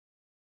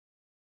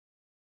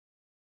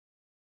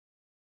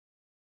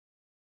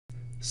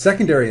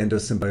Secondary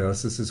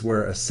endosymbiosis is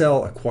where a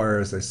cell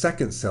acquires a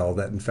second cell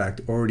that in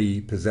fact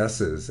already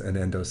possesses an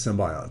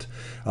endosymbiont.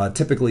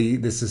 Typically,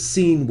 this is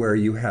seen where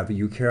you have a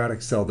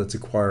eukaryotic cell that's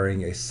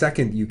acquiring a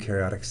second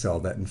eukaryotic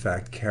cell that in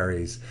fact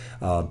carries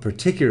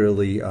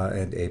particularly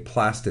a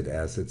plastid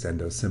as its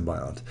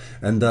endosymbiont.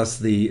 And thus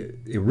the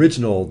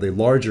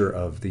larger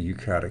of the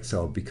eukaryotic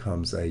cell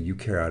becomes a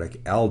eukaryotic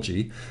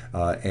algae,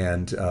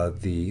 and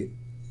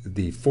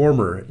the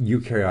former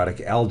eukaryotic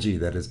algae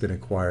that has been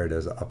acquired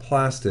as a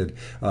plastid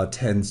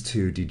tends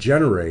to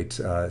degenerate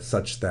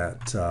such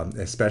that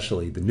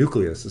especially the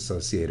nucleus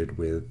associated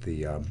with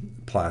the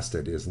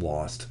plastid is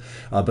lost.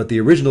 But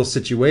the original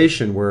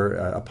situation where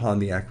upon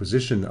the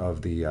acquisition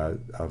of the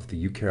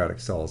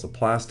eukaryotic cell as a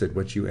plastid,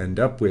 what you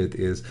end up with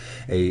is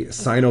a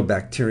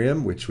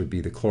cyanobacterium, which would be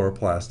the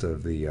chloroplast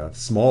of the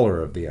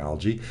smaller of the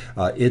algae,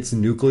 its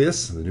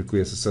nucleus, the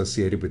nucleus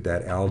associated with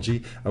that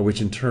algae, which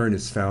in turn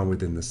is found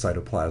within the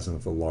cytoplasm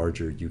of the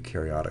larger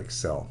eukaryotic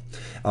cell.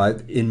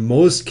 In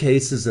most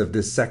cases of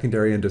this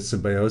secondary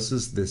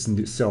endosymbiosis,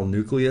 this cell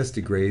nucleus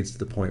degrades to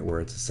the point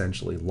where it's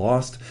essentially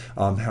lost.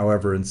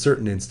 However, in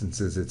certain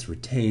instances, it's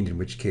retained, in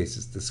which case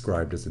it's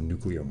described as a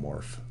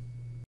nucleomorph.